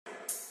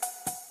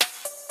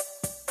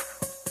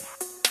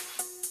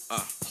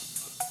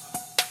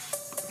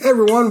Hey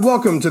everyone,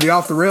 welcome to the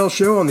Off the Rails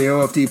show on the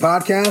OFD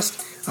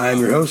podcast. I am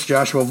your host,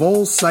 Joshua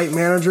Voles, site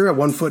manager at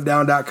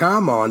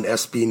OneFootDown.com on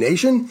SB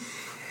Nation.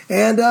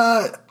 And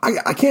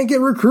I can't get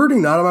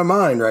recruiting out of my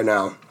mind right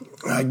now.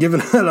 I've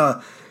given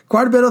it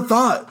quite a bit of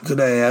thought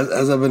today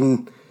as I've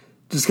been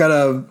just kind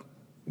of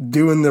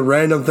doing the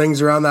random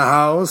things around the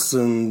house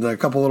and a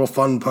couple little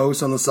fun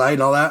posts on the site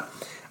and all that.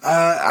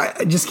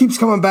 It just keeps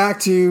coming back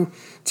to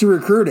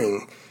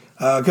recruiting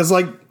because,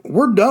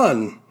 we're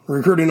done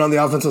recruiting on the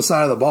offensive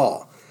side of the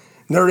ball.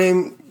 Notre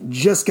Dame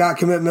just got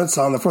commitments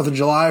on the 4th of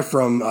July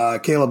from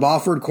Caleb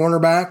Alford,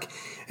 cornerback,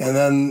 and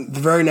then the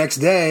very next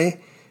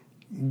day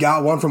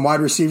got one from wide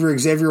receiver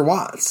Xavier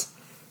Watts.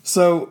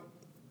 So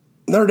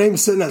Notre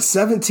Dame's sitting at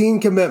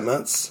 17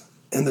 commitments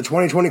in the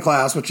 2020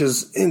 class, which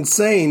is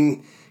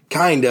insane,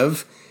 kind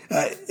of.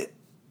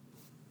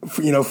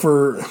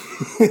 For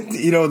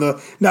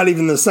the not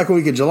even the second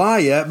week of July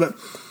yet, but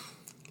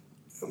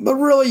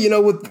really,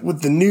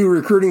 with the new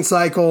recruiting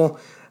cycle,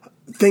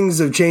 things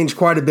have changed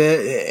quite a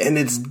bit, and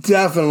it's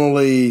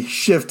definitely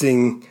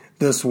shifting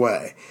this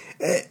way.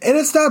 And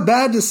it's not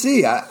bad to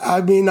see.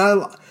 I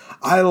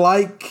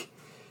like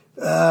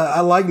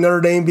Notre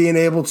Dame being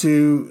able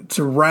to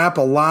wrap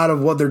a lot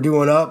of what they're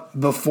doing up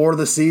before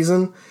the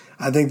season.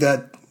 I think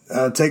that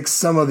takes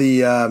some of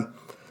the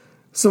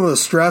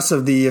stress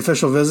of the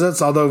official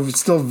visits, although it's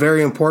still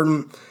very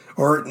important,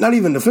 or not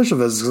even official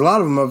visits, because a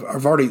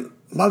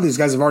lot of these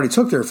guys have already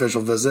took their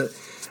official visit,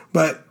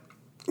 but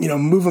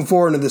moving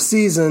forward into the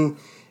season,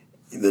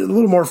 there's a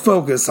little more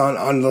focus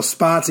on the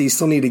spots that you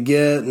still need to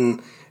get,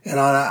 and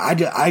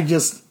I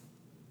just,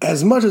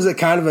 as much as it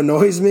kind of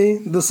annoys me,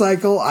 the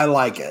cycle, I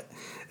like it.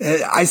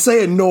 I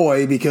say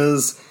annoy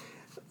because,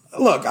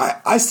 look,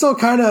 I still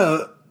kind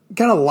of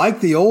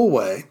like the old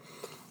way.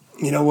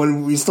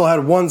 When we still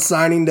had one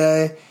signing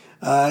day,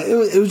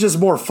 it was just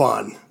more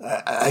fun.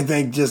 I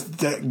think just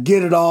to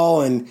get it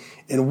all in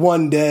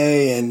one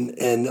day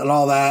and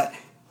all that,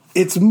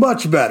 it's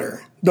much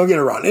better. Don't get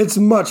it wrong. It's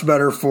much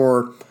better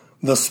for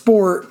the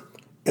sport,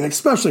 and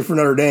especially for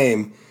Notre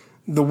Dame,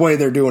 the way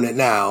they're doing it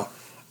now.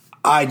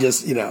 I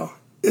just,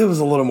 it was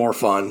a little more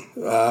fun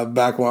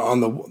back on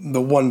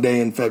the one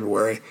day in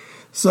February.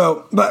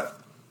 So, but,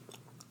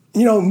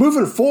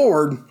 moving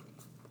forward,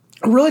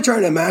 I'm really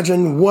trying to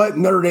imagine what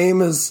Notre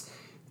Dame is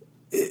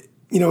going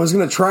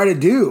to try to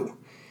do.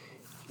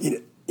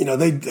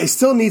 They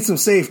still need some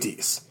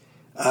safeties.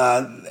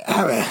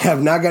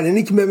 Have not got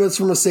any commitments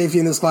from a safety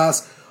in this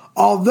class.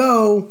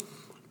 Although,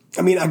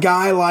 a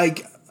guy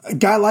like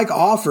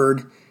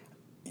Alford,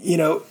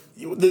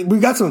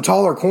 we've got some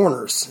taller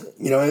corners,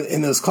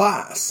 in this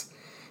class.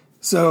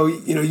 So,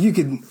 you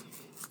could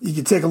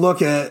take a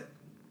look at,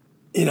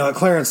 at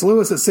Clarence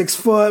Lewis at 6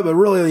 foot, but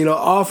really,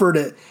 Alford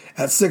at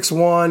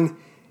 6'1".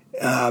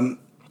 I'm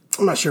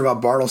not sure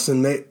about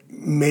Bartleson,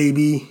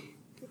 maybe,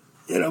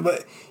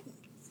 but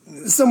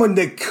someone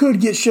that could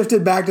get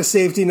shifted back to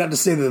safety, not to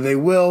say that they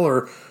will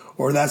or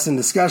that's in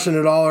discussion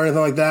at all or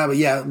anything like that. But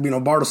yeah,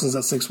 Bartleson's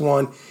at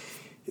 6'1".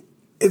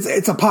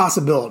 It's a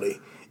possibility.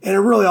 And it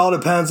really all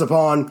depends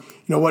upon,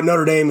 what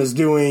Notre Dame is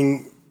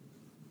doing,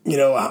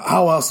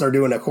 how else they're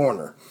doing at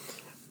corner.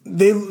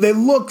 They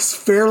look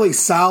fairly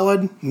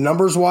solid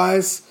numbers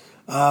wise.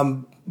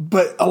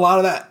 But a lot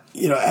of that,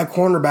 at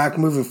cornerback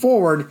moving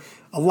forward,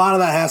 a lot of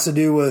that has to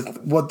do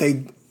with what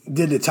they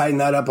did to tighten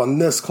that up on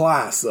this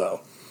class,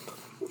 though.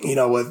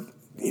 With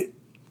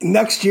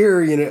next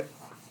year,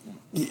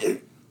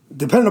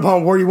 depending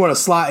upon where you want to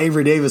slot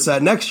Avery Davis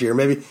at next year,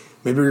 maybe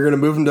you're going to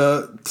move him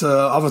to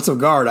offensive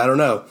guard. I don't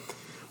know.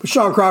 But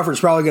Sean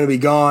Crawford's probably going to be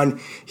gone.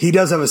 He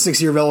does have a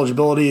 6-year of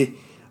eligibility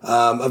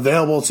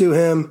available to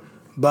him,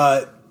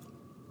 but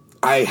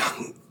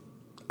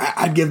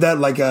I'd give that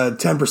like a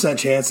 10%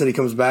 chance that he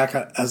comes back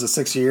as a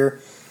 6-year.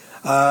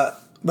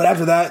 But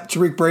after that,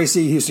 Tariq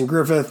Bracy, Houston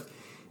Griffith,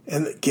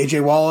 and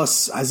KJ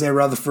Wallace, Isaiah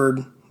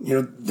Rutherford,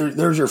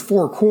 there's your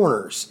 4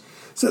 corners.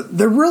 So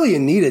they're really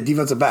in need of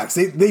defensive backs.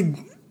 They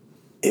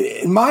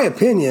in my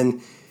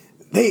opinion,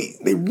 they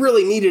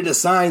really needed to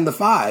sign the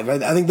 5.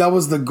 I think that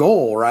was the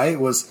goal, right?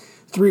 Was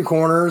 3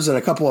 corners and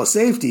a couple of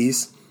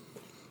safeties.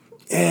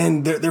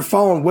 And they're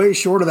falling way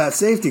short of that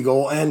safety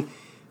goal. And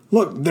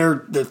look,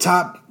 the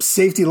top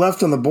safety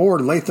left on the board,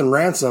 Lathan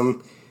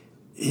Ransom,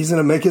 he's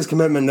going to make his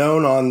commitment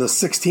known on the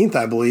 16th,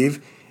 I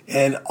believe.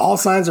 And all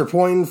signs are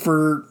pointing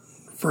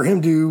for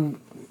him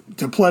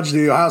to pledge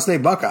the Ohio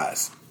State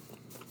Buckeyes.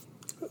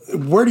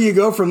 Where do you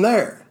go from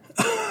there?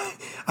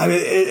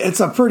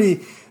 It's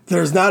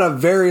there's not a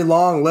very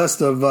long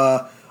list of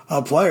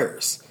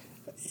players.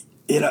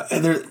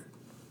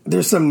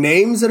 There's some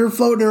names that are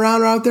floating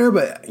around out there,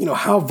 but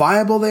how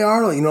viable they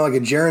are, like a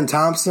Jaron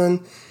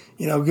Thompson,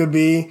 could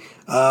be,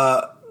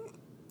 a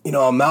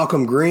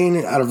Malcolm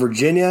Green out of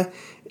Virginia.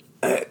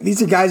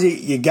 These are guys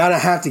you gotta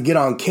have to get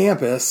on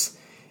campus,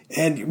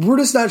 and we're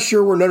just not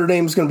sure where Notre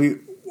Dame is going to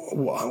be,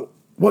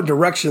 what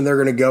direction they're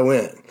going to go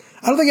in.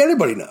 I don't think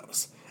anybody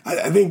knows.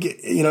 I think,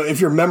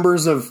 if you're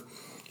members of,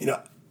 I'm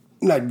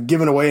not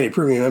giving away any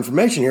premium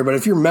information here, but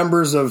if you're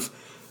members of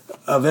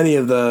of any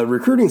of the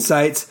recruiting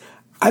sites,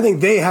 I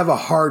think they have a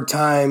hard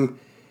time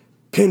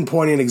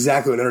pinpointing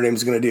exactly what Notre Dame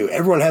is going to do.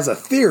 Everyone has a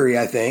theory,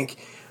 I think,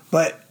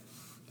 but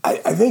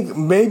I think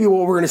maybe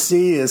what we're going to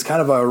see is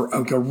kind of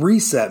a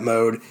reset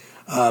mode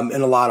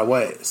in a lot of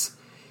ways.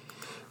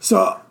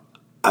 So,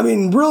 I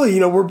mean, really,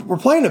 we're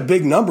playing a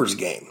big numbers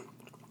game.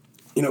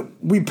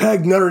 We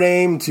pegged Notre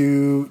Dame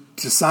to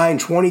sign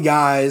 20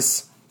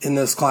 guys in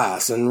this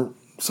class, and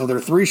so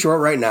they're 3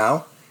 short right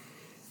now.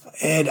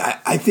 And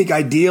I think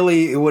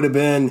ideally it would have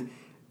been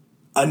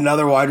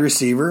another wide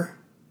receiver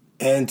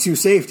and 2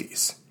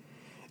 safeties.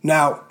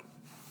 Now,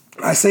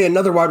 I say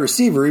another wide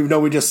receiver, even though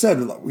we just said,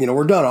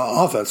 we're done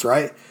on offense,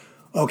 right?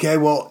 Okay,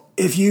 well,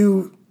 if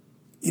you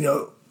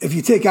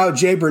take out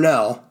Jay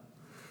Burnell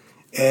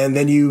and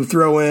then you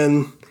throw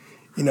in,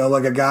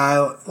 like a guy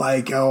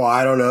like,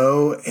 I don't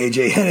know,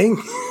 AJ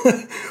Henning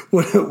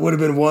would have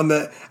been one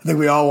that I think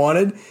we all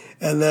wanted.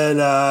 And then,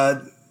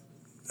 then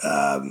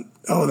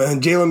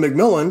Jalen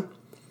McMillan,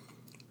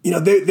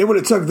 they would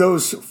have took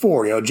those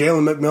 4,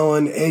 Jalen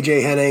McMillan,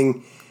 AJ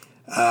Henning,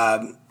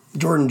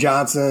 Jordan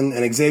Johnson,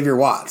 and Xavier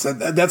Watts.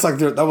 That's like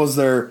that was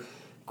their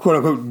quote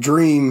unquote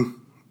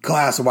dream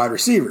class of wide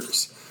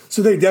receivers.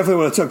 So they definitely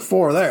would have took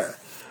 4 there.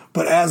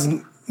 But as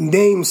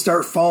names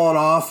start falling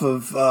off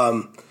of,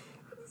 off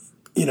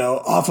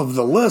of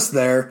the list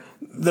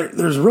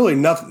there's really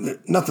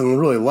nothing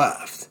really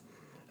left.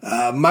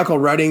 Michael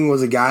Redding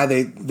was a guy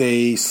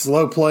they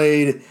slow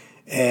played,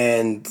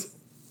 and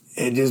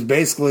it just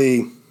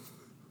basically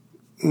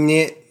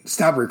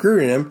stopped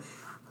recruiting him.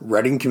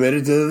 Redding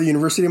committed to the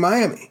University of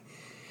Miami.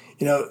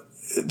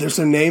 There's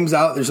some names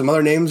out. There's some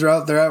other names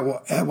out there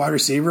at wide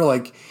receiver,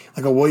 like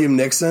a William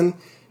Nixon.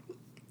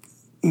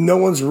 No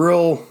one's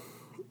real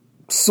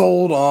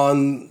sold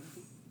on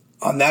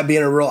that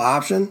being a real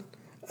option.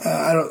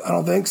 I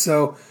don't think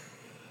so.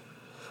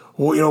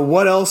 Well,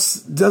 what else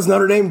does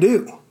Notre Dame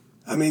do?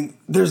 I mean,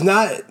 there's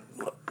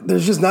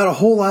just not a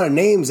whole lot of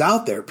names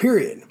out there,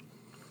 period.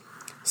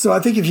 So I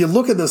think if you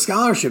look at the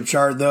scholarship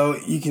chart, though,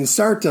 you can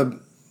start to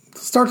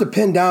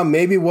pin down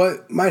maybe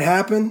what might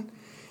happen.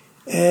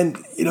 And,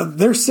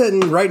 they're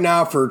sitting right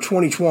now for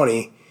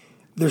 2020,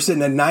 they're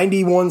sitting at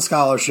 91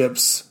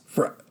 scholarships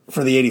for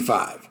the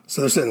 85.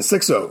 So they're sitting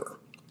 6 over.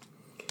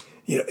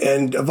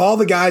 And of all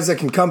the guys that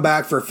can come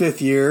back for a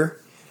 5th year,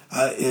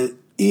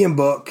 Ian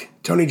Book,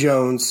 Tony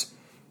Jones,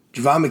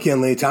 Javon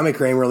McKinley, Tommy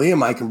Kramer,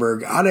 Liam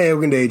Eichenberg, Ade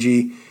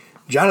Ogundeji,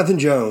 Jonathan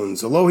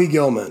Jones, Alohi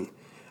Gilman,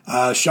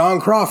 Sean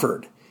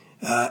Crawford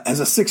as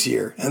a 6th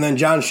year, and then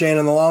John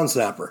Shannon, the long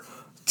snapper.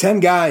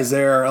 10 guys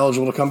there are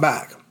eligible to come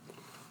back.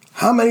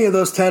 How many of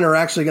those 10 are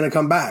actually going to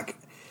come back?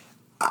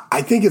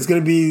 I think it's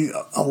going to be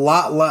a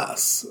lot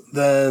less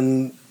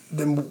than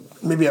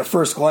maybe at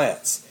first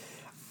glance.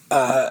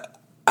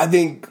 I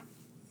think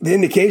the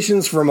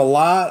indications from a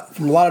lot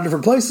of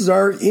different places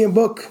are Ian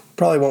Book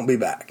probably won't be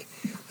back.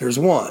 There's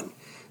one.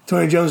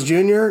 Tony Jones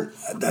Jr.,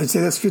 I'd say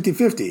that's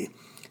 50-50.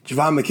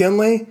 Javon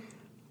McKinley,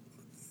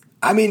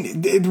 I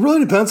mean, it really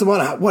depends on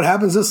what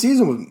happens this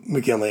season with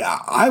McKinley.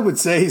 I would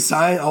say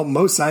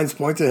most signs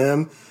point to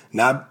him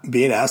not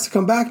being asked to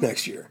come back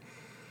next year.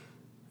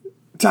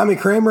 Tommy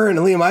Kramer and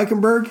Liam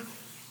Eichenberg,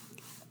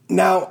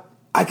 now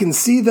I can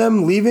see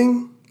them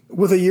leaving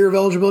with a year of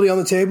eligibility on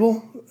the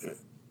table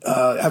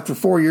after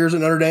 4 years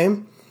at Notre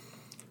Dame.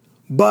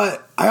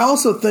 But I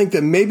also think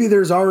that maybe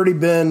there's already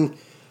been,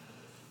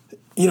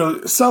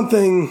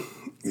 something,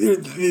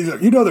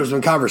 there's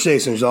been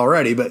conversations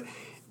already, but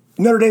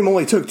Notre Dame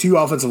only took 2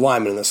 offensive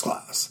linemen in this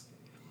class.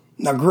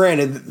 Now,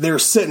 granted, they're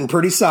sitting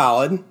pretty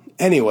solid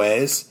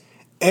anyways,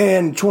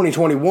 and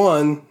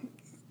 2021,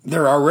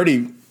 they're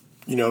already,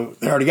 they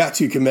already got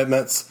 2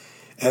 commitments,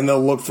 and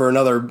they'll look for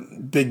another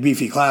big,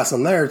 beefy class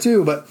on there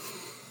too. But,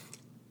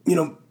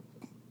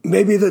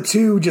 maybe the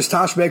 2, just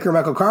Tosh Baker and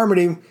Michael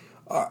Carmody,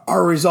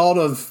 are a result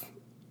of,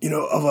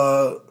 of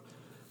a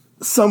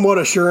somewhat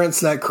assurance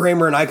that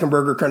Kramer and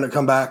Eichenberg are going to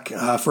come back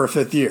for a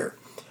 5th year,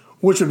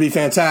 which would be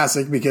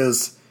fantastic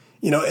because,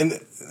 and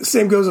the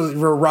same goes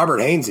for Robert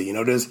Hainsey.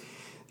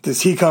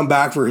 Does he come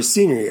back for his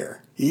senior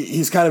year?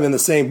 He's kind of in the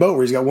same boat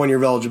where he's got 1 year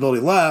of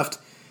eligibility left.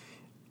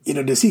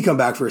 Does he come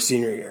back for his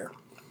senior year?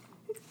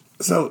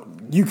 So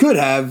you could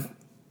have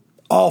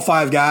all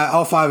 5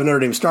 of Notre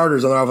Dame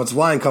starters on their offensive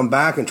line come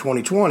back in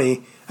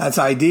 2020. That's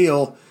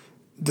ideal.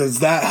 Does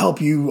that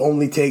help you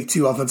only take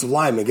 2 offensive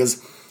linemen?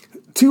 Because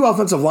 2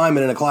 offensive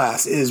linemen in a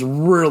class is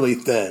really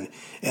thin.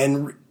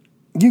 And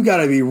you got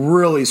to be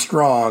really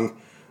strong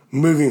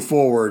moving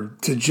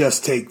forward to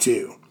just take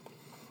 2.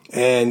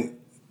 And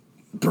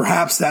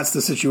perhaps that's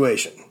the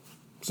situation.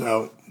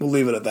 So we'll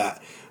leave it at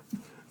that.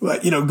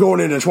 But, going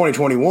into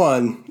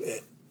 2021,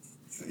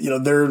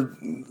 there's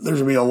going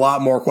to be a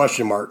lot more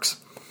question marks.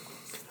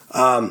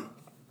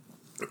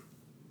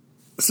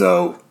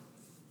 So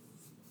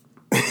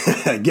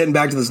getting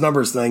back to this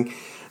numbers thing.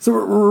 So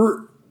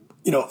we're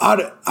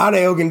Ade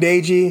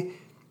Ogundeji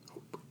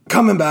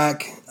coming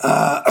back.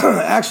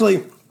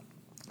 Actually,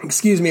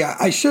 excuse me,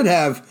 I should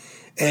have,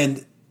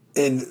 and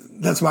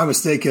that's my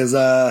mistake, because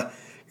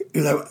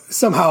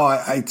somehow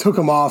I took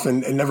him off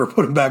and never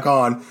put him back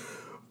on.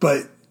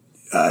 But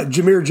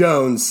Jameer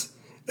Jones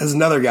is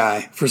another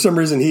guy. For some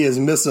reason, he is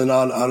missing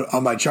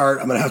on my chart.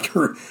 I'm going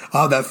to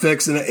have that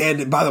fixed.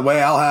 And by the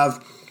way, I'll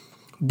have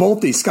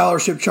both the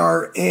scholarship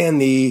chart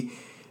and the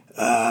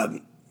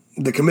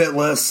commit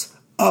list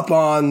up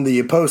on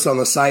the post on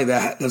the site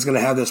that's going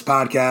to have this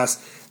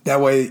podcast.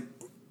 That way,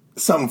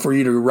 something for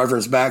you to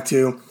reference back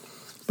to.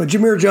 But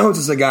Jameer Jones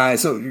is a guy,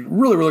 so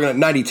really we're looking at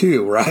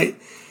 92, right?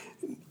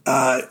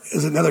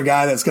 Is another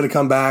guy that's going to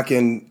come back,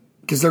 and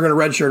because they're going to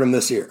redshirt him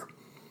this year.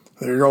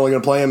 They're only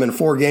going to play him in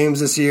 4 games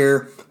this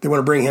year. They want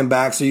to bring him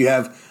back, so you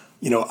have,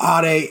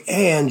 Ade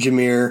and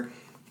Jameer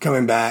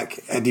coming back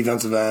at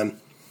defensive end.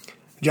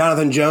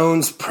 Jonathan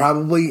Jones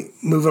probably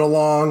moving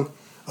along.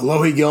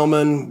 Alohi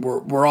Gilman,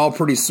 we're all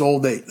pretty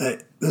sold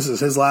that this is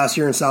his last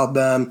year in South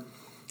Bend.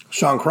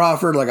 Sean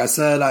Crawford, like I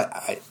said,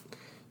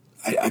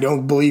 I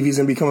don't believe he's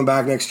going to be coming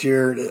back next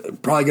year.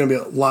 Probably going to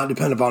be a lot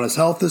dependent upon his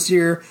health this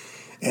year.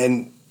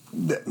 And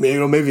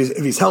maybe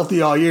if he's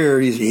healthy all year,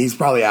 he's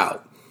probably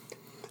out.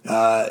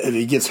 If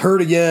he gets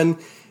hurt again,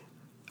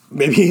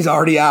 maybe he's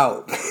already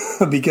out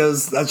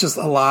because that's just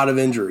a lot of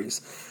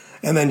injuries.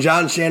 And then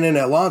John Shannon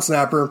at long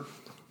snapper,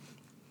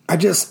 I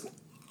just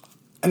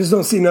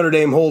don't see Notre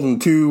Dame holding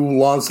 2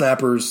 long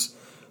snappers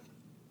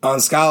on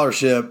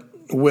scholarship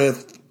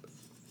with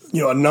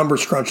a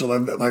numbers crunch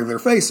like they're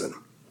facing.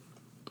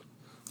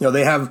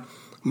 They have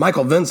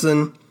Michael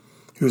Vinson,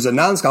 who's a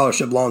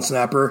non-scholarship long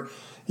snapper,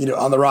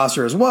 on the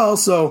roster as well.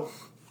 So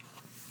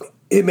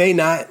it may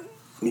not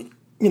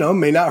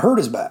hurt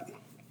as bad.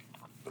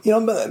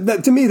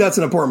 But to me, that's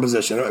an important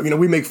position.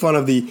 We make fun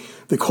of the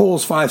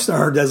Coles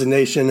 5-star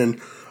designation, and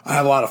I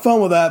have a lot of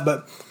fun with that.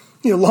 But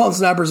long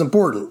snapper is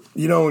important.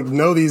 You don't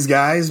know these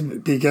guys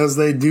because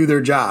they do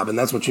their job, and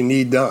that's what you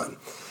need done.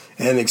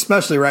 And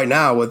especially right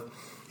now with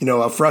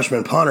a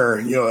freshman punter,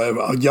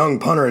 a young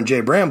punter in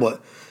Jay Bramblett.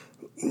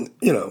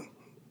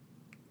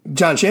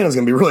 John Shannon's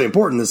going to be really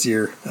important this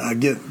year,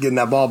 getting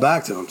that ball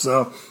back to him.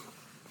 So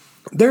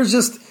there's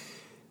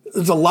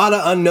a lot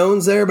of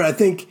unknowns there, but I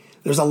think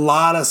there's a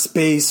lot of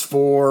space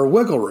for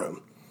wiggle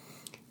room.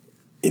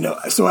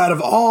 So out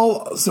of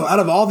all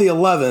the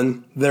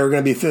 11 that are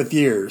going to be 5th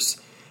years,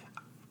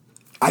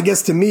 I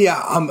guess to me,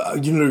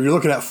 you're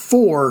looking at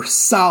 4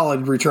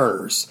 solid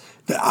returners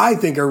that I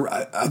think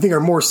are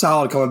more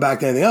solid coming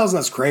back than anything else, and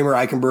that's Kramer,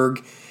 Eichenberg,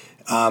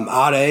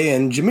 Ade,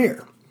 and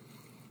Jameer.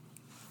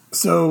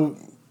 So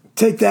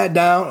take that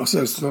down.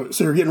 So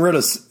you're getting rid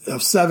of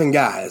 7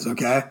 guys,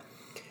 okay?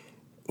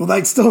 Well,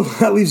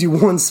 that leaves you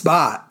 1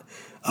 spot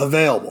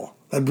available.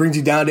 That brings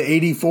you down to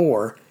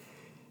 84.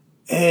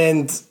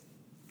 And,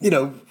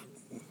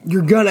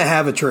 you're going to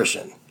have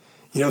attrition.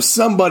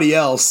 Somebody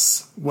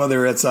else,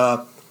 whether it's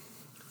a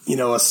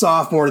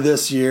sophomore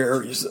this year,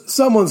 or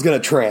someone's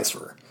going to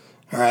transfer,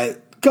 all right?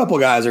 A couple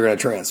guys are going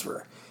to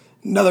transfer.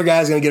 Another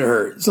guy's going to get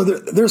hurt. So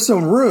there's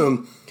some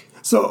room.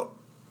 So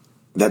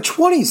that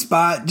 20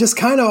 spot just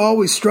kind of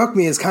always struck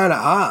me as kind of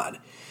odd.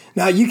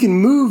 Now you can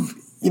move,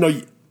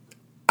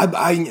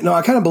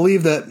 I kind of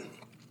believe that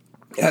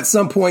at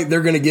some point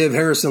they're going to give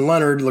Harrison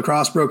Leonard,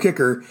 lacrosse pro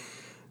kicker,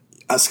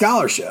 a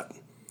scholarship.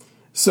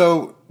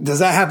 So does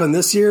that happen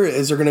this year?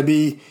 Is there going to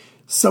be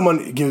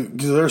someone,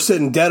 they're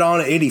sitting dead on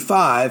at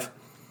 85.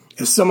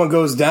 If someone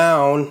goes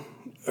down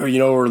or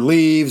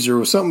leaves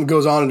or something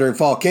goes on during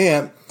fall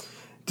camp,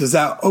 does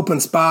that open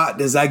spot,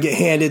 does that get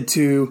handed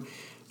to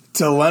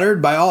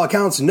Leonard? By all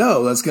accounts,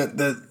 no.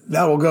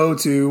 That will go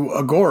to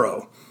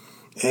Agoro,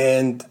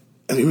 and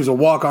who's a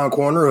walk-on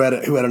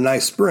corner who had a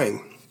nice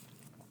spring,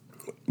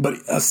 but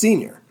a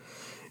senior.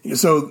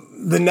 So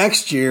the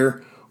next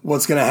year,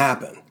 what's going to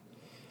happen?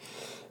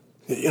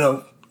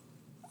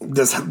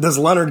 Does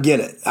Leonard get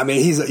it? I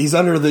mean, he's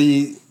under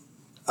the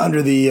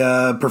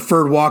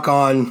preferred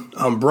walk-on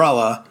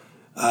umbrella,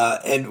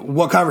 and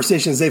what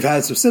conversations they've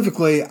had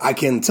specifically, I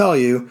can tell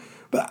you.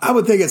 But I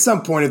would think at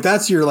some point, if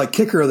that's your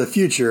kicker of the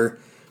future,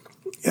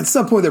 at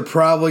some point they're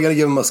probably going to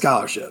give him a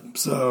scholarship.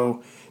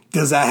 So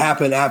does that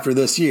happen after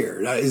this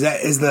year?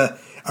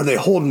 Are they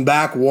holding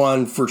back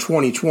one for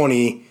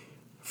 2020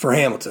 for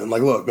Hamilton?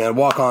 Look, man,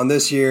 walk on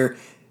this year,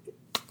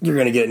 you're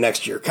going to get it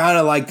next year. Kind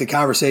of like the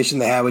conversation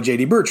they had with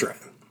J.D. Bertrand.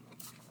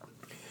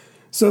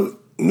 So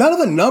none of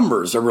the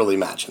numbers are really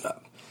matching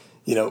up.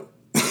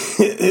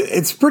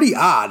 It's pretty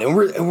odd, and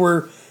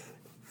we're.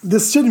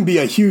 This shouldn't be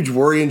a huge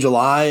worry in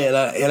July,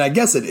 and I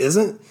guess it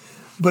isn't,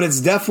 but it's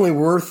definitely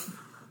worth,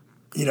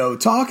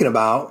 talking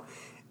about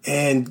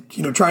and,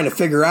 trying to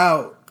figure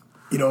out,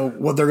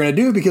 what they're going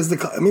to do because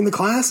the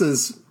class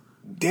is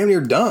damn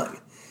near done.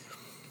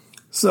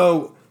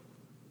 So,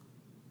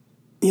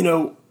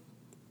 who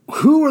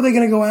are they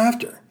going to go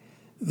after?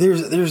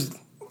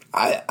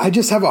 I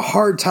just have a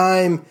hard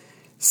time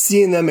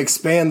seeing them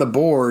expand the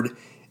board.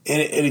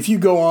 And if you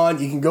go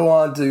on, you can go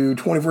on to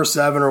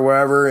 24/7 or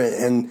wherever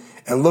and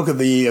look at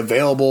the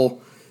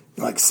available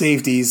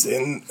safeties,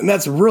 and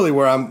that's really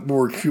where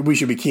we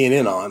should be keying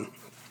in on.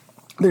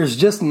 There's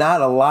just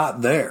not a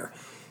lot there.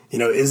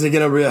 Is it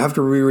going to have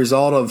to be a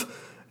result of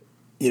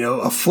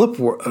a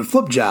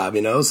flip job,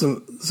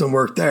 some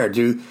work there.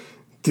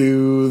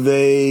 Do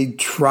they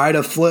try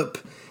to flip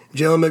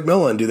Jalen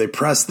McMillan? Do they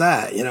press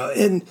that?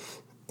 And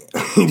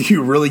do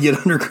you really get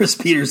under Chris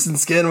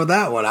Peterson's skin with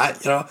that one? I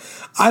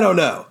don't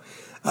know.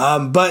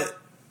 But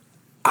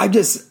I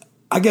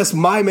guess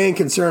my main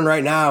concern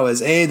right now is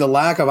the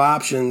lack of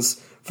options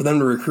for them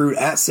to recruit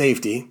at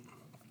safety.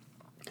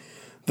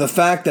 The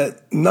fact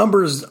that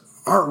numbers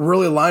aren't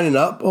really lining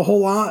up a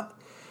whole lot.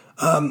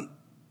 And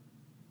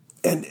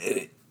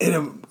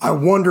I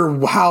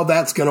wonder how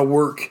that's going to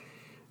work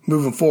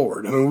moving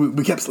forward. I mean,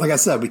 we kept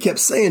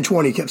saying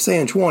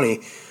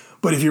 20,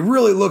 but if you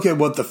really look at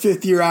what the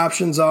fifth-year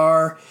options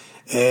are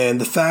and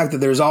the fact that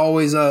there's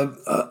always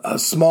a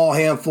small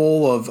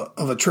handful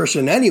of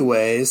attrition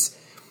anyways,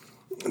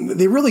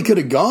 they really could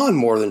have gone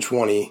more than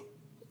 20.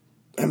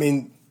 I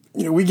mean,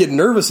 we get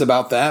nervous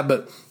about that,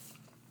 but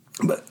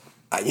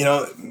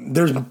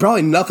there's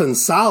probably nothing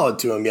solid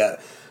to them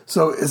yet.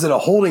 So is it a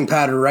holding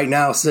pattern right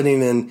now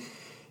sitting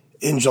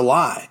in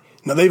July?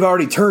 Now, they've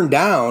already turned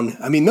down.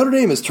 I mean, Notre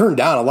Dame has turned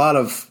down a lot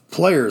of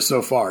players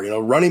so far.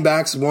 Running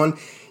backs one.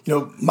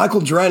 Michael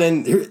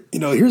Drennan.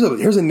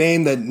 Here's a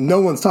name that no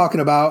one's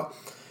talking about,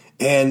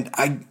 and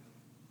I'm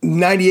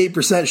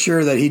 98%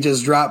 sure that he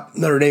just dropped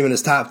Notre Dame in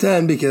his top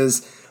 10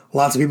 because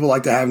lots of people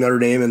like to have Notre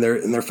Dame in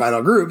their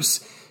final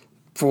groups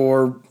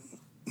for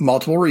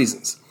multiple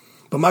reasons.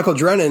 But Michael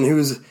Drennan,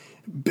 who's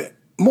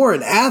more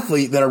an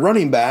athlete than a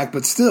running back,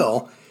 but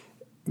still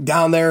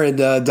down there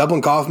at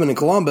Dublin, Kaufman, and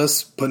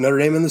Columbus, put Notre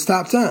Dame in this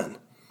top 10.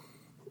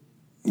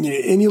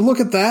 And you look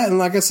at that, and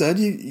like I said,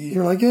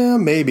 you're like, yeah,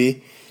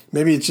 maybe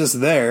it's just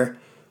there.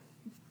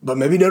 But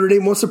maybe Notre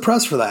Dame wants to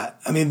press for that.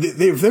 I mean,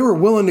 if they were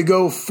willing to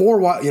go four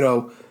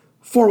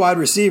wide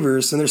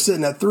receivers, and they're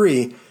sitting at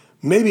 3,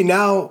 maybe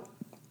now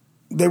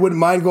they wouldn't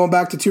mind going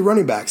back to 2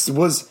 running backs.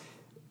 Was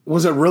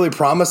it really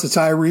promised to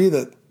Tyree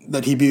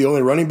that he'd be the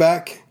only running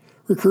back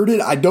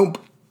recruited? I don't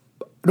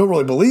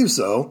really believe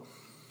so.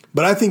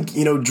 But I think,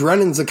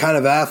 Drennan's the kind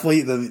of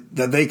athlete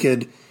that they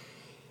could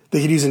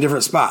use in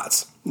different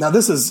spots. Now,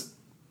 this is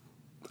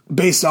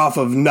based off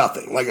of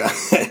nothing. Like,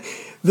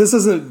 this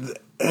isn't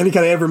any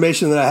kind of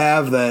information that I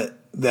have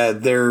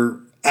that they're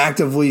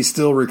actively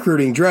still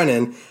recruiting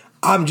Drennan.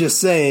 I'm just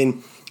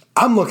saying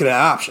I'm looking at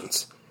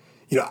options.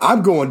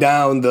 I'm going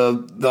down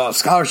the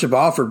scholarship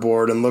offer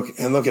board and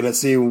looking at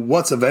see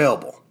what's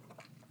available.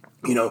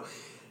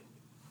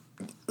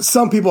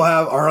 Some people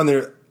are on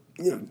their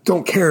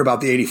don't care about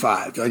the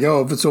 85. Like,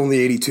 if it's only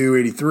 82,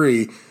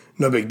 83,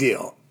 no big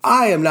deal.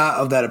 I am not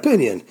of that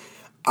opinion.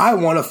 I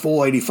want a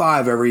full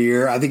 85 every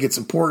year. I think it's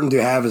important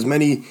to have as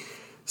many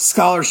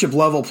scholarship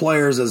level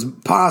players as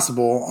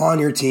possible on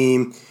your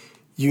team.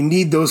 You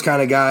need those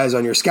kind of guys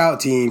on your scout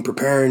team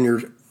preparing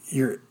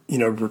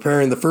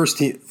preparing the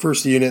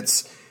first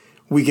units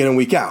week in and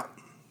week out.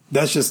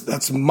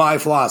 That's my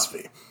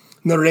philosophy.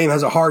 Notre Dame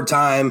has a hard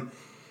time,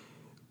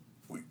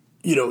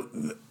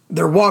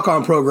 their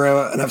walk-on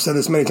program, and I've said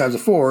this many times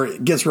before,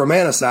 it gets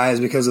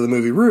romanticized because of the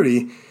movie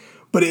Rudy,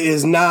 but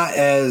it's not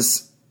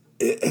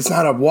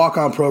a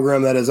walk-on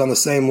program that is on the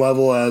same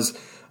level as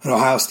an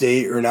Ohio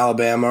State or an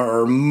Alabama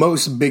or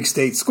most big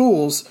state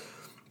schools,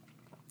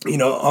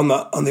 on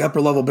the upper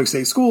level big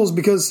state schools,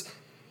 because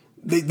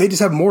they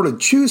just have more to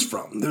choose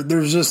from.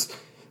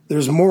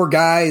 There's more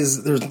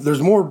guys,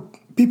 there's more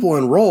people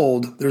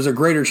enrolled. There's a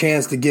greater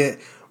chance to get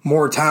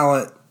more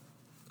talent,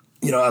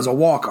 as a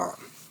walk-on.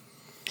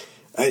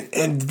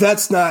 And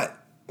that's not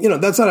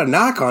a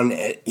knock on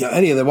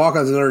any of the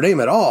walk-ons at Notre Dame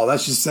at all.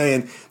 That's just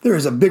saying there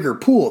is a bigger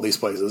pool at these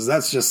places.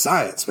 That's just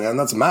science, man.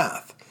 That's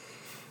math.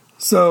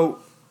 So,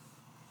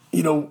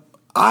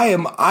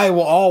 I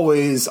will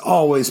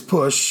always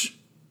push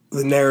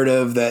the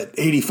narrative that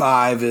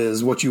 85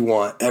 is what you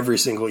want every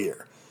single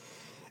year.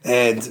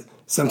 And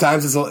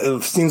sometimes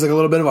it seems like a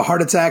little bit of a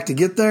heart attack to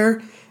get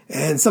there,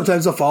 and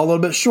sometimes they'll fall a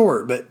little bit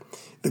short. But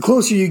the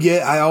closer you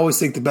get, I always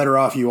think the better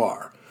off you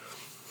are.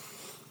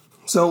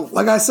 So,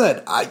 like I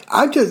said,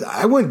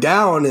 I went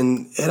down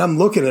and I'm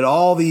looking at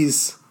all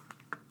these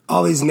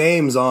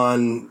names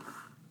on,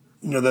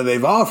 that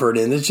they've offered,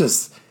 and it's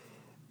just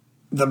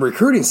the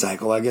recruiting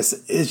cycle. I guess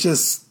it's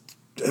just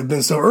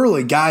been so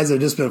early. Guys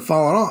have just been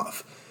falling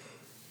off.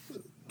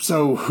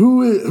 So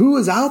who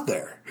is out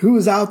there? Who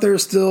is out there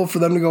still for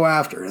them to go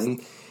after?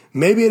 And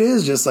maybe it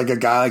is just like a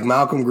guy like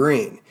Malcolm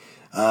Green.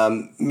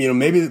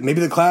 Maybe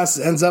the class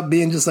ends up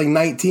being just like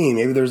 19.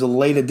 Maybe there's a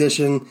late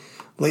addition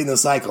late in the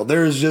cycle.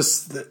 There's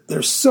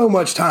so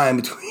much time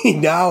between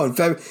now and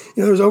February.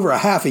 There's over a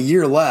half a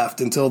year left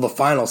until the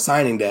final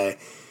signing day.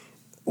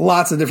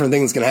 Lots of different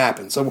things can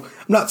happen. So I'm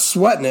not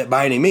sweating it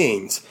by any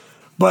means,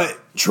 but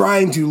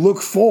trying to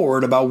look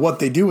forward about what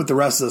they do with the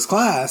rest of this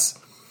class,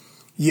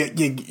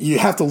 you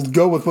have to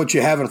go with what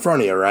you have in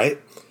front of you, right?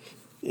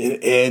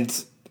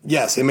 And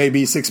yes, it may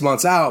be 6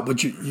 months out,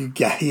 but you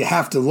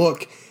have to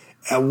look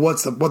at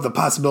what the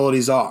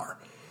possibilities are,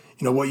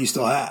 what you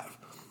still have.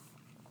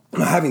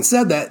 Now, having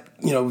said that,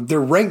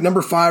 they're ranked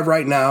number 5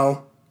 right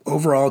now,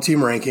 overall team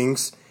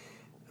rankings,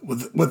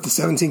 with the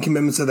 17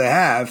 commitments that they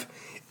have.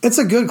 It's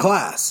a good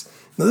class.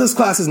 Now, this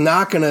class is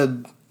not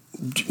going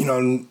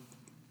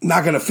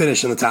to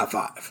finish in the top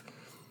 5.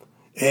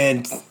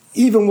 And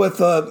even with,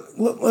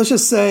 let's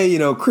just say,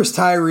 Chris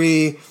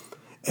Tyree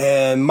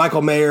and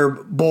Michael Mayer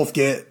both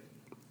get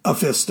a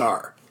 5th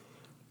star.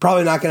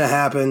 Probably not going to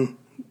happen,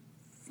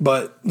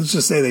 but let's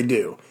just say they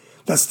do.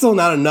 That's still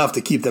not enough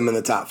to keep them in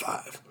the top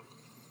 5.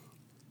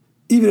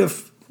 Even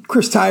if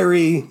Chris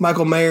Tyree,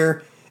 Michael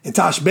Mayer, and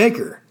Tosh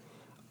Baker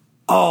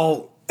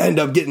all end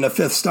up getting a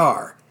 5th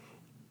star,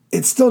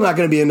 it's still not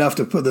going to be enough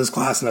to put this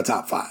class in the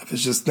top 5.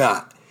 It's just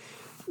not.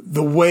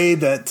 The way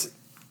that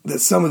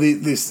some of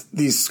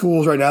these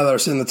schools right now that are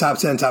sitting in the top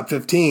 10, top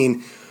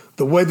 15,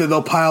 the way that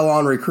they'll pile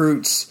on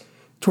recruits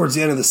towards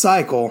the end of the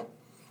cycle,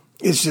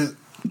 it's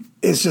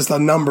just a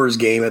numbers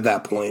game at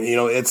that point.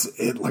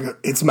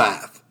 It's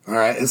math. All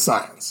right, it's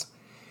science.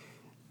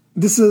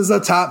 This is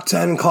a top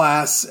 10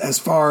 class as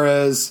far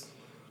as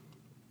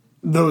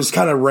those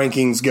kind of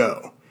rankings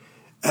go.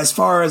 As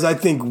far as I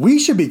think we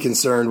should be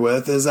concerned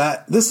with is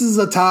that this is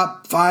a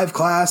top 5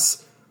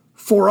 class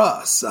for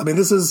us. I mean,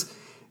 this is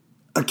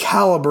a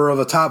caliber of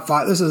a top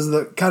 5. This is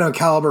the kind of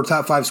caliber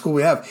top 5 school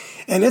we have.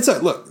 And this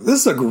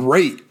is a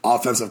great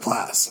offensive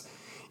class.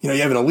 You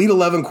have an Elite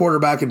 11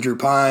 quarterback in Drew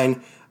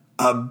Pine,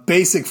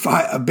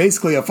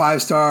 basically a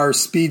 5-star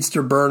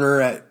speedster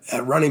burner at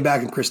running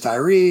back in Chris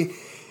Tyree.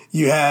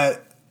 You have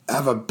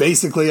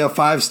basically a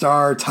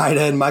 5-star tight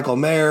end, Michael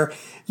Mayer.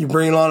 You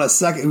bring on a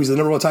second, who's the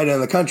number 1 tight end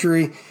in the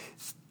country.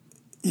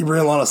 You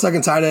bring on a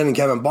second tight end in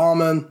Kevin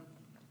Ballman.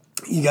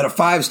 You got a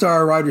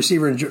 5-star wide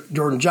receiver in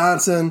Jordan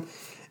Johnson.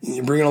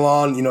 You bring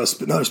along,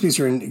 another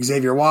speedster in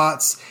Xavier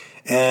Watts.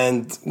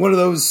 And one of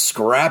those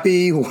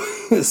scrappy,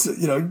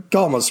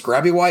 call him a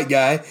scrappy white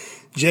guy,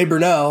 Jay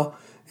Burnell,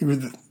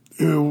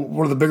 who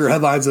one of the bigger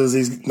headlines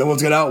is no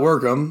one's going to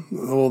outwork him.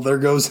 Well,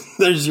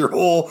 there's your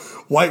whole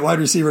white wide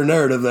receiver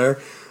narrative there.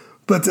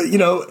 But,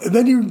 and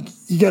then you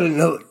got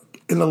an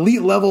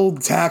elite level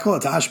tackle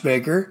at Tosh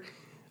Baker,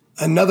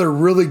 another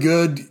really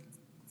good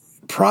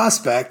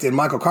prospect in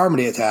Michael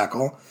Carmody at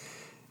tackle,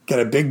 got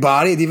a big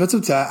body,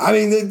 defensive tackle. I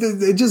mean,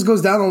 it just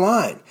goes down the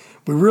line.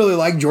 We really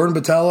like Jordan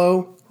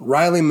Botello,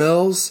 Riley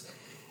Mills.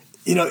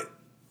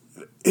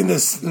 In the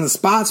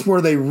spots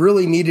where they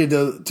really needed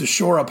to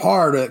shore up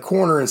hard at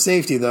corner and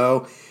safety,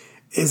 though,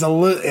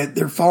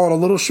 they're falling a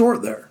little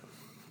short there.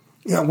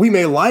 We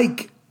may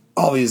like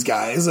all these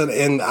guys,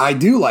 and I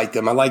do like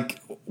them. I like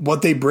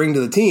what they bring to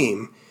the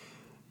team,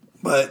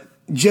 but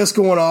just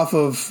going off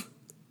of,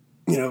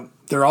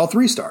 they're all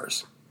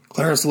 3-stars.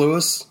 Clarence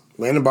Lewis,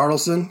 Landon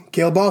Bartleson,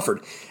 Caleb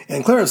Alford.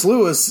 And Clarence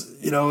Lewis,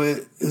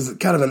 is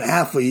kind of an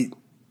athlete,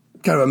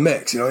 kind of a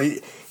mix.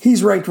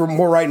 He's ranked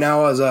more right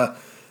now as I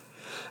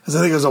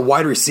think as a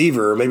wide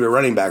receiver, or maybe a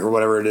running back or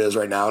whatever it is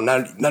right now,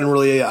 not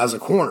really as a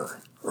corner.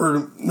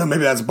 Or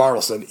maybe that's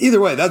Bartleson. Either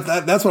way,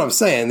 that's what I'm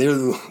saying.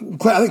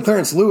 I think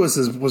Clarence Lewis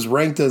was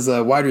ranked as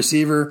a wide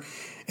receiver,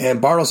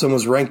 and Bartleson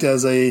was ranked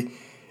as a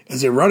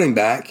running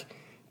back.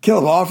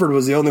 Caleb Alford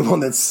was the only one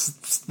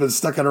that's been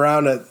stuck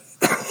around at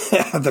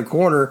the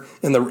corner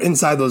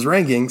inside those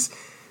rankings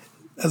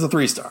as a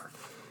 3-star.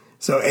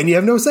 So, and you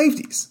have no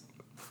safeties.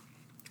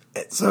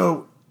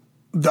 So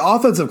the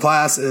offensive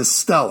class is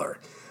stellar.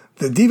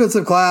 The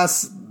defensive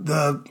class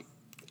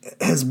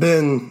has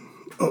been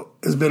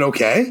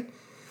okay.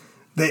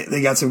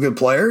 They got some good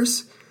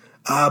players,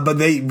 but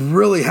they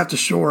really have to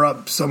shore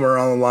up somewhere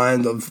on the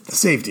line of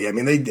safety. I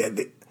mean, they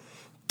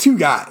 2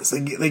 guys.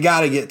 They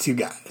got to get 2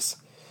 guys.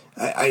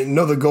 I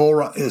know the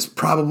goal is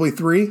probably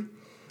 3,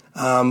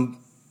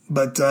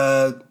 but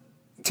 2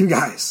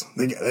 guys.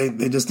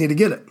 They just need to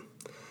get it.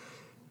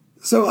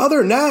 So other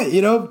than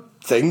that,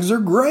 things are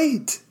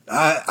great.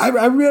 I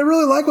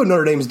really like what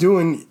Notre Dame's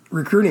doing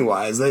recruiting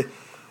wise. They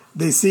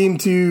really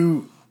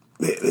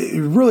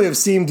have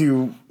seemed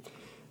to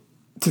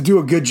do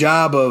a good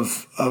job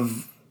of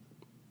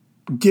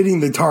getting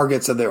the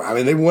targets that they were. I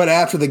mean, they went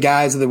after the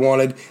guys that they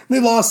wanted. And they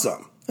lost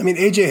some. I mean,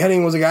 A.J.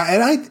 Henning was a guy,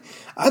 and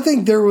I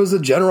think there was a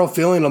general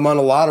feeling among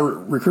a lot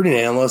of recruiting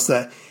analysts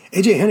that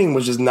A.J. Henning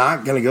was just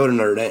not going to go to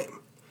Notre Dame.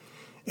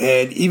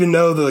 And even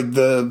though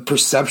the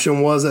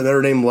perception was that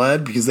Notre Dame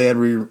led because they had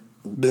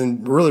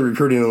been really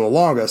recruiting him the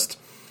longest,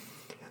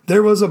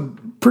 there was a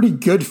pretty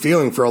good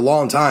feeling for a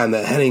long time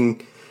that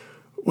Henning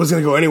was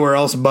going to go anywhere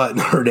else but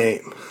Notre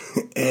Dame.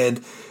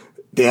 And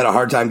they had a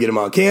hard time getting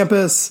him on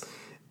campus.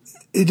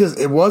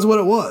 It was what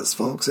it was,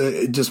 folks.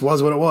 It just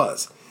was what it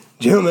was.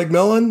 Jalen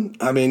McMillan,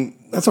 I mean,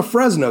 that's a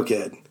Fresno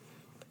kid.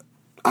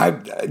 I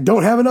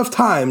don't have enough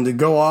time to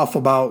go off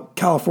about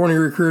California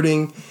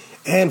recruiting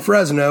and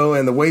Fresno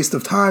and the waste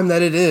of time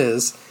that it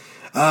is.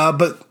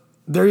 But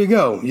there you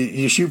go.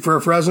 You shoot for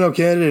a Fresno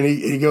kid and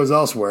he goes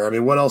elsewhere. I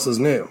mean, what else is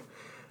new?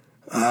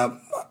 The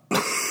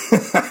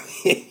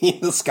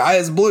sky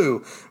is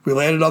blue. We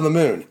landed on the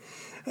moon.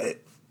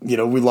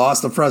 We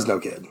lost a Fresno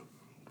kid.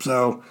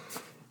 So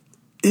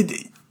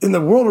in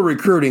the world of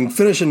recruiting,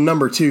 finishing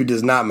number 2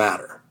 does not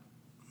matter.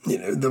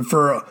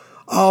 For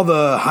all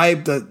the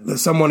hype that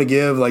some want to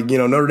give,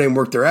 Notre Dame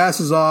worked their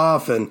asses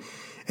off and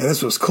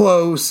this was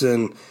close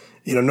and,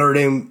 Notre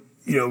Dame,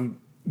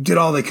 did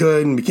all they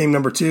could and became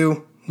number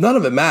 2. None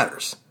of it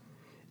matters.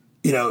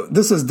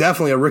 This is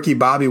definitely a Ricky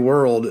Bobby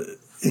world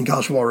in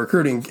college football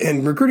recruiting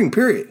and recruiting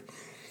period.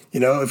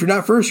 If you're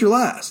not first, you're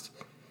last.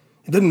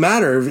 It doesn't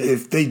matter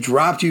if they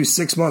dropped you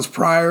 6 months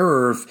prior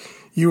or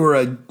if you were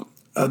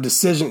a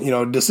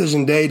decision,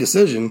 decision day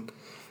decision.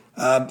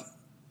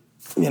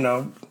 You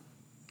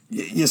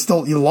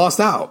lost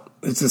out.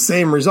 It's the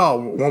same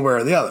result one way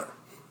or the other.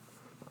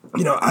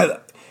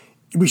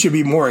 We should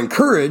be more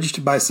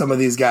encouraged by some of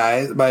these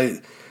guys, by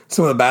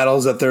some of the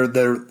battles that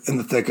they're in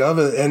the thick of,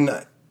 and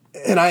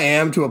I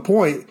am to a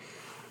point.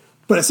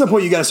 But at some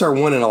point, you got to start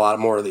winning a lot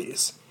more of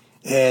these.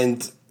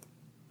 And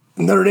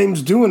Notre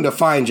Dame's doing a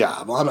fine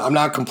job. I'm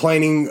not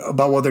complaining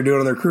about what they're doing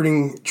on the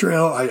recruiting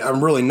trail.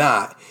 I'm really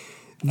not.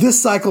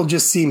 This cycle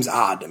just seems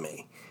odd to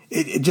me.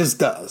 It just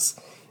does.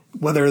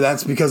 Whether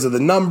that's because of the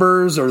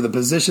numbers or the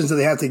positions that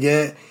they have to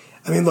get.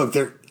 I mean, look,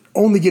 they're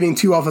only getting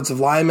 2 offensive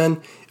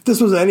linemen. If this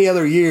was any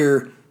other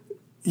year,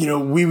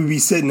 we would be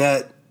sitting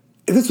at,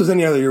 if this was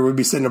any other year, we'd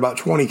be sitting at about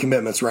 20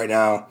 commitments right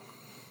now,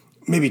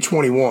 maybe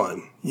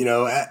 21.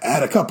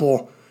 Add a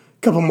couple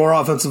more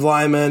offensive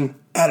linemen,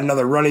 add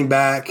another running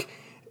back,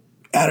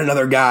 add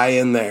another guy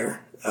in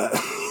there.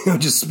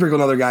 Just sprinkle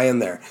another guy in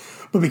there.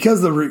 But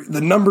because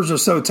the numbers are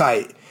so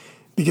tight,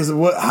 because of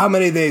how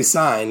many they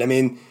signed, I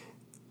mean,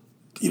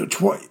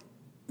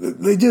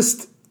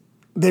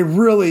 they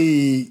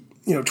really,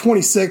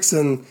 26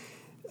 and,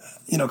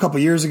 a couple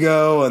years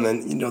ago, and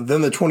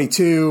then the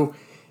 22,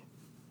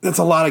 that's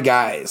a lot of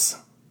guys.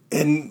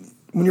 And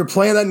when you're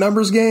playing that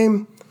numbers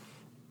game,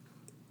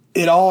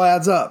 it all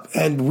adds up.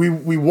 And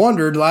we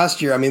wondered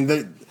last year, I mean,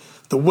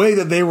 the way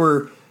that they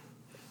were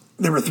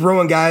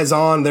throwing guys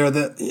on there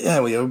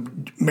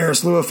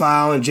Maris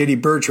Luafau and J.D.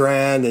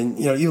 Bertrand and,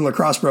 even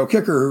Lacrosse Pro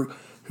kicker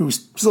who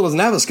still doesn't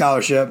have a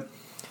scholarship,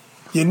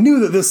 you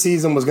knew that this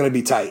season was going to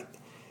be tight.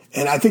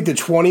 And I think the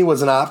 20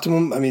 was an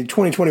optimum. I mean,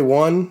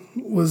 2021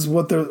 was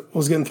what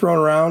was getting thrown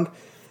around.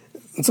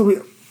 And so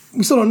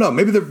we still don't know.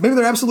 Maybe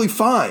they're absolutely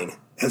fine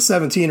at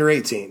 17 or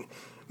 18.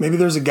 Maybe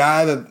there's a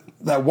guy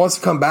that wants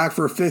to come back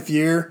for a 5th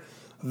year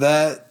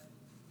that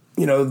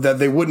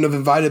they wouldn't have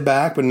invited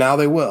back, but now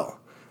they will.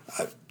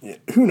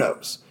 Who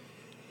knows?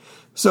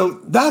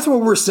 So that's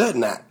what we're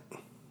sitting at.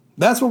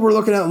 That's what we're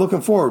looking at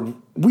looking forward.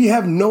 We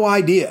have no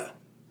idea.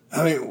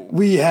 I mean,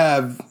 we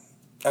have...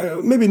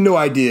 maybe no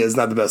idea is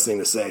not the best thing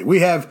to say. We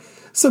have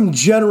some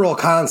general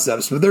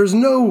concepts, but there's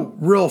no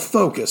real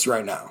focus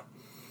right now.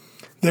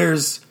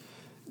 There's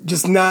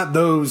just not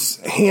those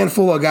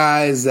handful of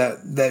guys that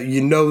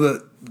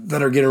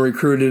are getting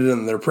recruited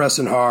and they're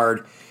pressing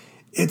hard.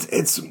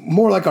 It's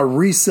more like a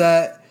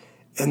reset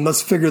and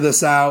let's figure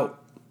this out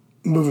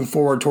moving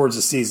forward towards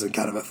the season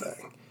kind of a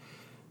thing.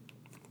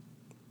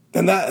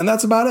 And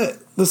that's about it.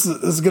 This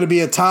is going to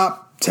be a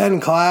top 10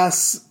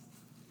 class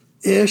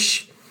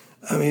ish.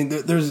 I mean,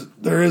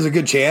 there is a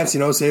good chance,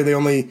 say they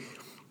only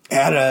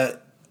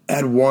add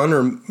one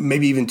or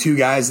maybe even 2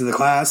 guys to the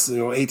class,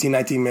 18,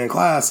 19-man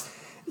class,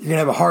 you're going to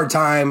have a hard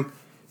time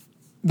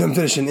them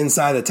finishing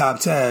inside the top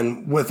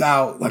 10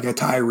 without like a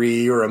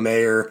Tyree or a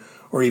Mayer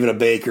or even a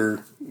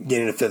Baker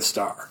getting a 5th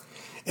star.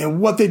 And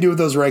what they do with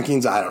those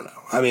rankings, I don't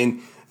know. I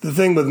mean, the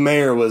thing with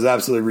Mayer was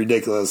absolutely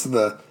ridiculous.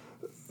 The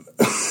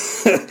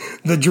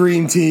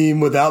dream team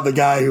without the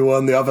guy who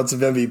won the offensive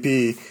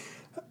MVP.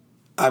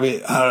 I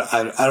mean,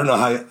 I don't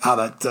know how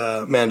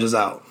that manages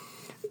out.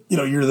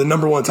 You're the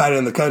number 1 tight end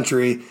in the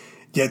country,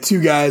 yet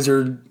 2 guys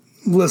are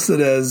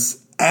listed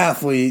as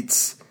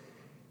athletes,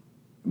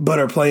 but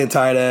are playing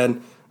tight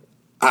end.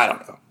 I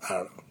don't know.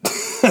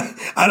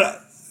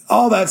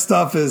 All that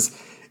stuff is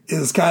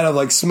kind of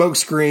like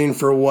smokescreen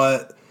for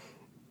what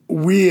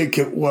we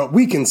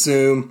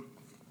consume,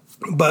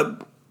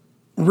 but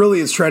really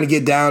it's trying to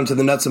get down to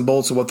the nuts and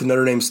bolts of what the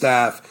Notre Dame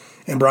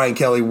staff and Brian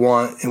Kelly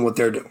want and what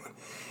they're doing.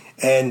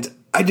 And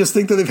I just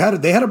think that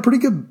they had a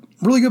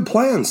really good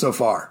plan so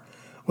far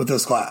with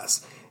this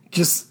class.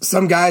 Just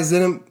some guys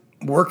didn't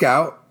work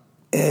out,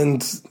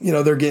 and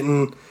they're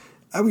getting.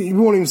 I mean, you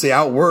won't even say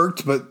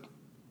outworked, but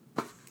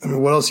I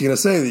mean, what else are you going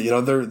to say?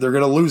 That they're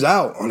going to lose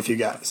out on a few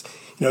guys.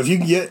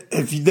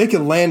 If they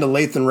can land a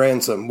Lathan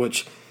Ransom,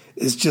 which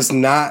is just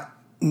not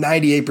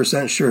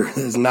 98% sure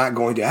is not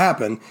going to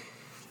happen.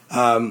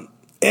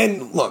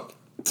 And look,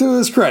 to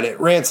his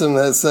credit, Ransom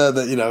has said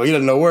that he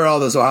doesn't know where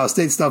all this Ohio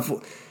State stuff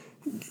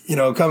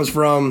comes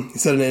from. He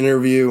said in an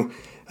interview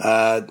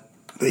that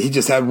he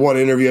just had one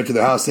interview after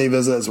the Ohio State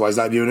visit. That's why he's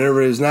not doing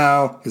interviews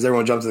now, because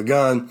everyone jumped to the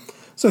gun.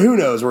 So who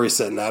knows where he's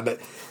sitting at. But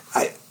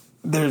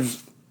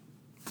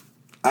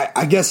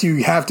I guess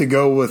you have to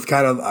go with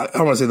kind of, I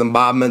don't want to say the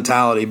mob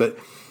mentality, but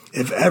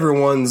if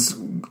everyone's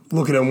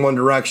looking in one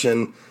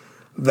direction,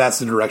 that's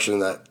the direction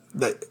that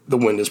the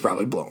wind is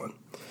probably blowing.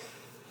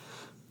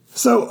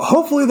 So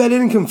hopefully that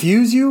didn't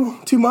confuse you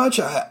too much.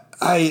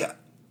 I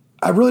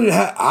really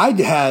I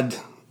had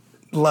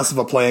less of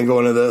a plan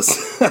going into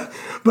this,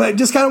 but I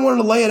just kind of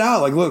wanted to lay it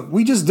out. Like, look,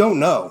 we just don't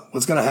know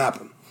what's going to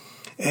happen.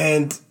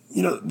 And,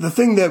 the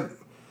thing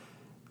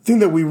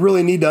that we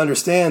really need to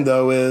understand,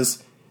 though,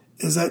 is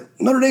is that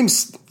Notre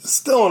Dame's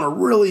still in a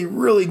really,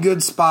 really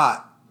good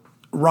spot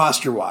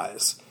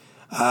roster-wise.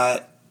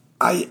 I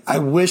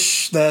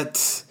wish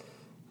that,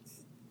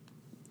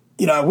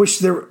 I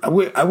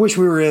wish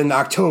we were in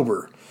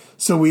October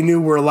so we knew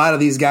where a lot of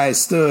these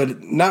guys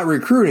stood, not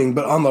recruiting,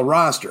 but on the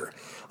roster.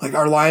 Like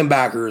our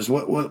linebackers,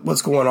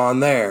 what's going on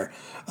there?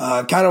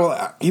 Kind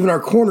of even our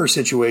corner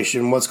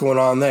situation, what's going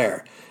on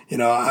there?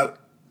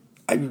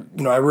 I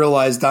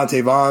realize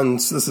Dante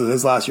Vaughn's, this is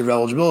his last year of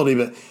eligibility,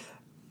 but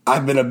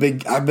I've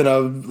been a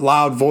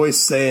loud voice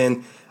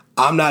saying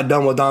I'm not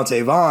done with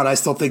Dante Vaughn. I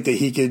still think that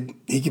he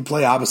could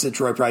play opposite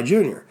Troy Pride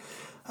Jr.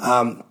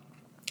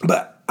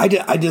 But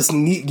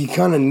you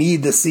kind of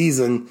need the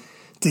season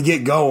to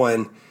get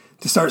going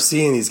to start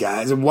seeing these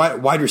guys. And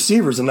wide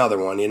receiver's another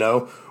one.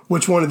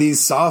 Which one of these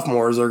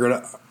sophomores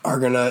are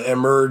gonna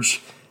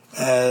emerge,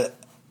 as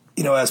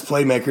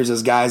playmakers,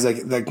 as guys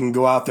that can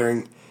go out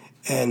there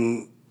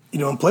and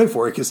play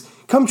for it. Because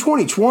come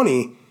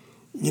 2020,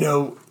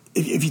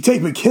 if you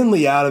take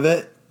McKinley out of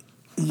it,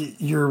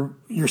 your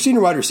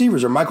senior wide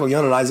receivers are Michael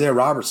Young and Isaiah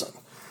Robertson.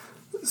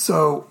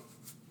 So,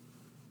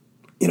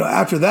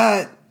 after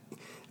that,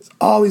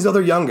 all these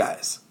other young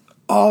guys.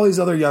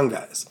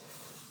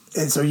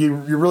 And so you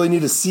really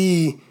need to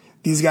see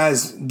these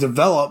guys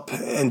develop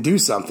and do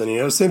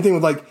something. Same thing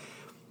with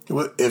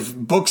if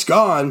Book's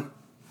gone,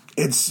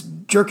 it's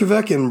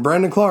Jurkovec and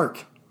Brandon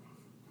Clark.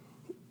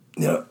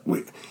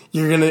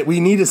 We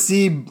need to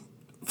see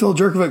Phil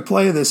Jurkovec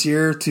play this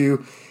year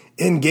to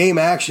in-game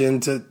action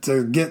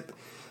to get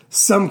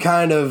some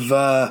kind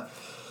of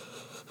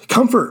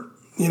comfort,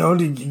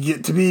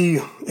 to be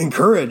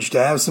encouraged,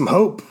 to have some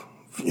hope,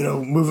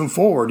 moving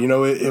forward,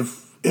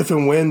 if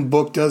and when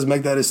Book does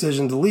make that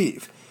decision to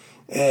leave.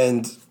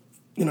 And,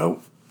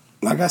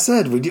 like I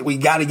said, we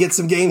got to get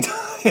some game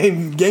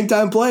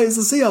time plays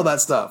to see all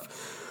that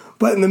stuff.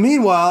 But in the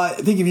meanwhile, I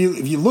think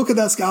if you look at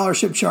that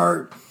scholarship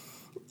chart,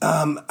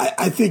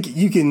 I think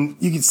you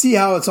can see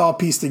how it's all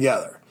pieced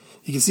together.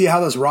 You can see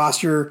how this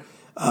roster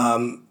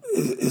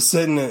is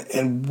sitting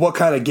and what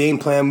kind of game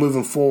plan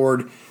moving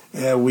forward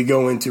we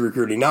go into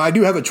recruiting. Now, I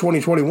do have a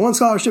 2021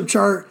 scholarship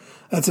chart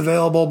that's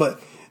available,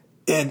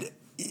 and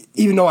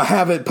even though I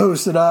have it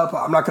posted up,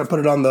 I'm not going to put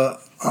it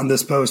on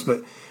this post,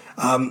 but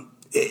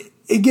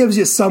it gives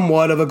you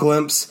somewhat of a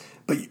glimpse.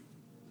 But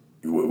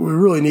we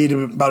really need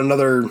maybe about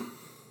another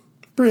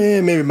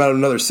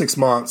 6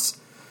 months.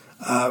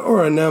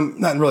 Or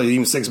not really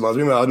even 6 months,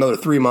 maybe about another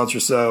 3 months or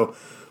so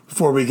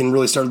before we can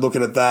really start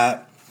looking at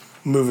that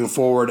moving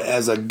forward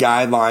as a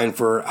guideline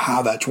for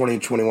how that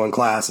 2021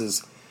 class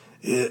is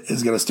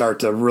going to start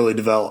to really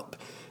develop,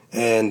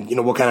 and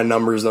what kind of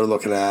numbers they're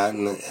looking at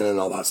and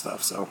all that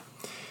stuff. So,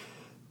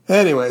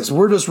 anyways,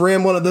 we're just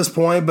rambling at this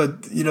point,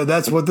 but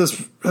that's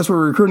what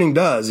recruiting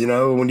does.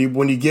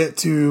 When you get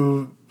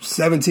to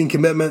 17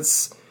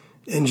 commitments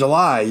in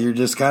July, you're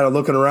just kind of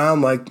looking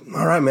around like,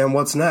 all right, man,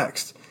 what's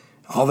next?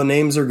 All the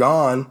names are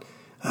gone.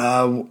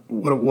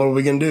 What are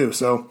we going to do?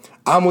 So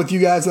I'm with you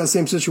guys in that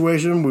same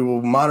situation. We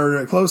will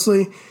monitor it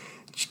closely.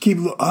 Keep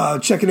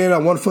checking in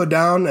on 1 Foot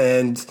Down,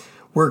 and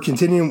we're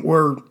continuing.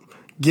 We're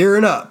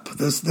gearing up.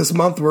 This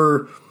month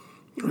we're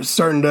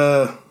starting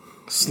to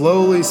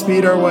slowly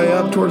speed our way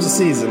up towards the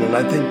season, and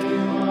I think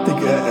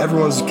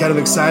everyone's kind of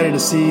excited to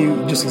see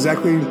just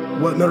exactly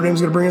what Notre Dame's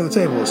going to bring to the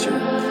table this year.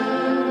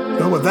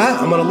 So with that,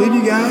 I'm going to leave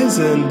you guys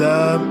and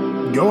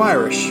go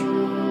Irish.